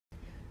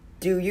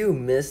Do you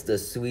miss the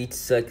sweet,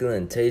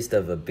 succulent taste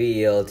of a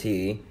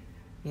BLT?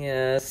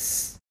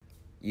 Yes.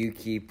 You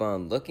keep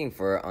on looking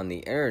for it on the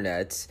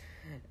internet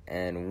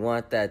and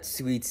want that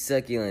sweet,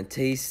 succulent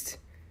taste,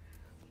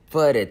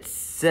 but it's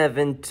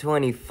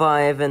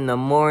 7:25 in the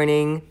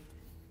morning.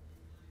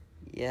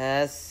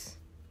 Yes.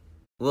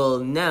 Well,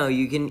 now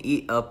you can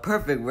eat a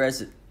perfect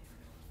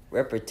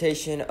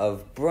reputation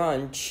of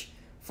brunch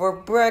for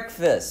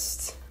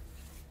breakfast.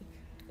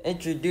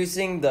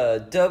 Introducing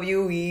the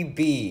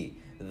W.E.B,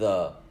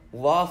 the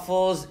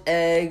waffles,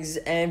 eggs,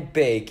 and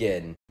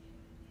bacon.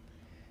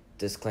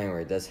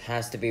 Disclaimer, this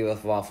has to be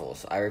with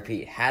waffles. I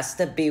repeat, has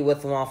to be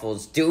with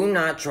waffles. Do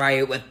not try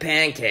it with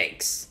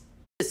pancakes.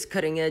 This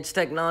cutting-edge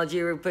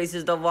technology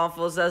replaces the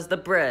waffles as the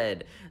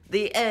bread,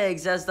 the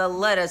eggs as the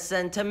lettuce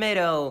and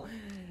tomato,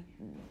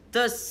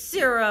 the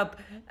syrup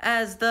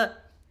as the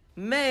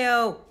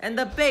mayo, and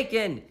the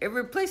bacon. It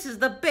replaces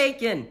the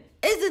bacon.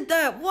 Isn't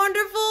that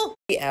wonderful?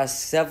 We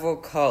asked several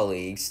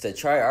colleagues to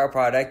try our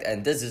product,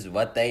 and this is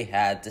what they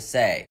had to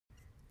say.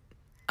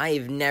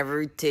 I've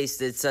never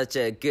tasted such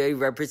a good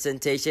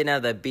representation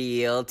of the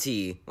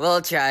BLT.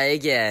 We'll try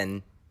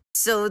again.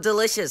 So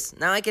delicious.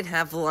 Now I can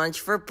have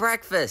lunch for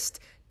breakfast.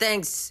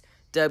 Thanks,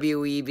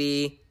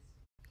 W.E.B.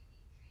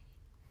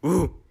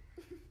 Ooh.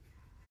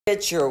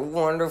 Get your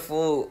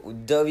wonderful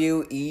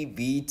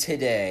W.E.B.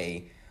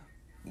 today.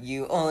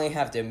 You only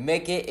have to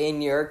make it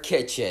in your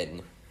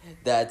kitchen.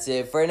 That's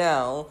it for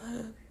now.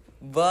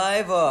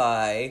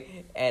 Bye-bye.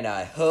 And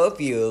I hope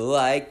you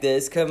like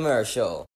this commercial.